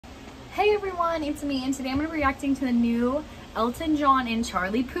Hey everyone, it's me, and today I'm going to be reacting to the new Elton John and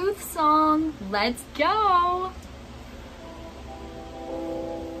Charlie Puth song. Let's go!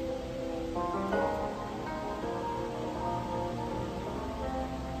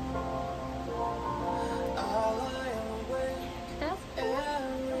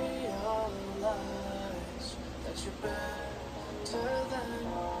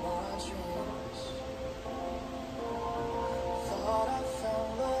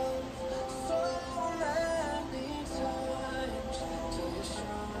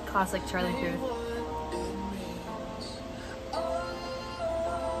 Classic Charlie Puth.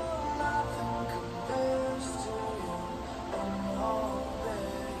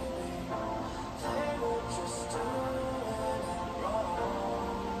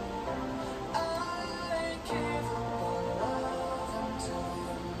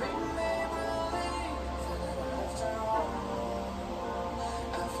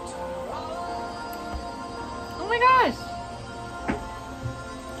 Oh my gosh!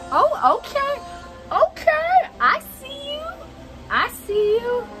 Oh, okay, I see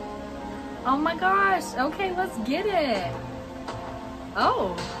you, oh my gosh, okay, let's get it.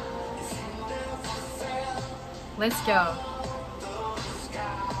 Oh, let's go.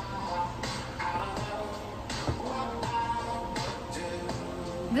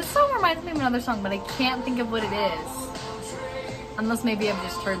 This song reminds me of another song, but I can't think of what it is, unless maybe I've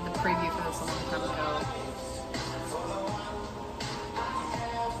just heard the preview for this a long time ago.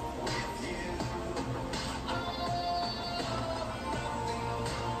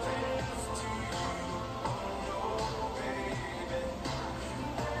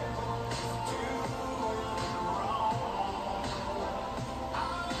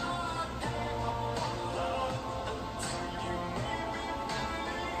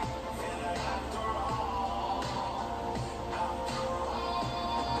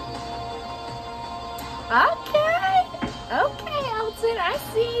 Okay, Elton, I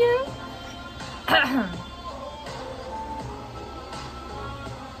see you.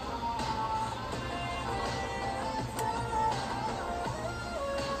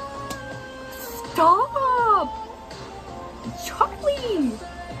 Stop! Charlie!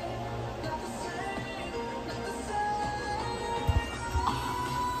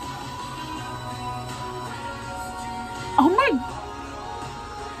 Oh my...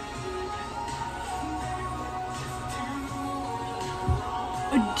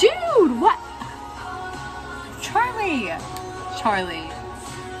 Dude, what? Charlie.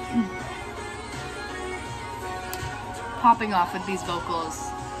 Popping off with these vocals.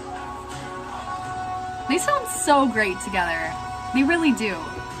 They sound so great together. They really do.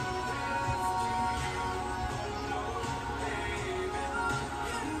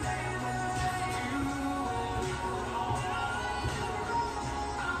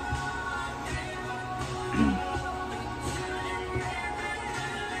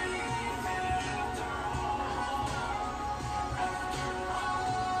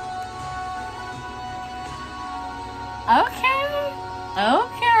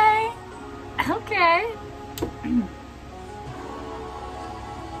 Okay.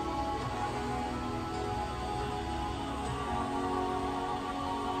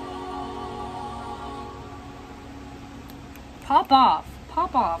 Pop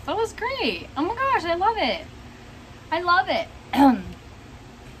off. That was great. Oh my gosh, I love it.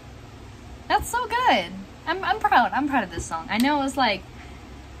 That's so good. I'm proud of this song. I know it was like,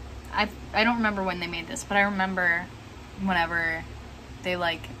 I don't remember when they made this, but I remember whenever they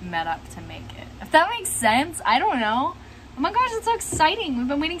like met up to make it. If that makes sense, I don't know. Oh my gosh, it's so exciting. We've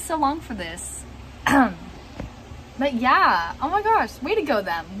been waiting so long for this. But yeah, oh my gosh, way to go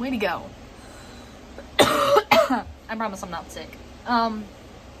them, way to go. I promise I'm not sick.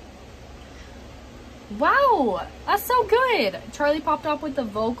 Wow, that's so good. Charlie popped up with the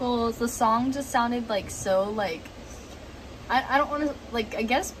vocals. The song just sounded like so like, I don't want to, like, I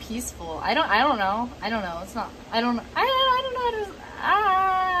guess peaceful. I don't know. It's not, I don't know how to,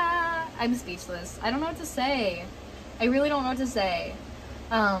 I'm speechless. I don't know what to say. I really don't know what to say.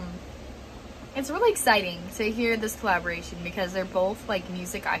 It's really exciting to hear this collaboration because they're both like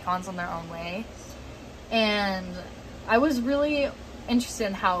music icons in their own way. And I was really interested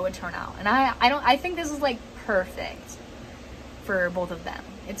in how it would turn out. And I think this is like perfect for both of them.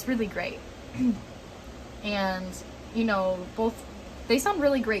 It's really great. And you know, they sound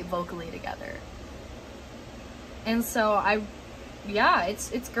really great vocally together. And so yeah,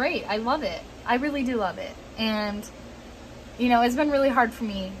 it's great. I love it. I really do love it. And you know, it's been really hard for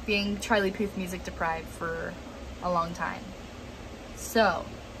me being Charlie Puth music deprived for a long time. So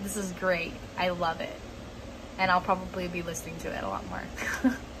this is great. I love it. And I'll probably be listening to it a lot more.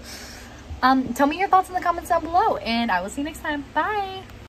 Tell me your thoughts in the comments down below, and I will see you next time. Bye!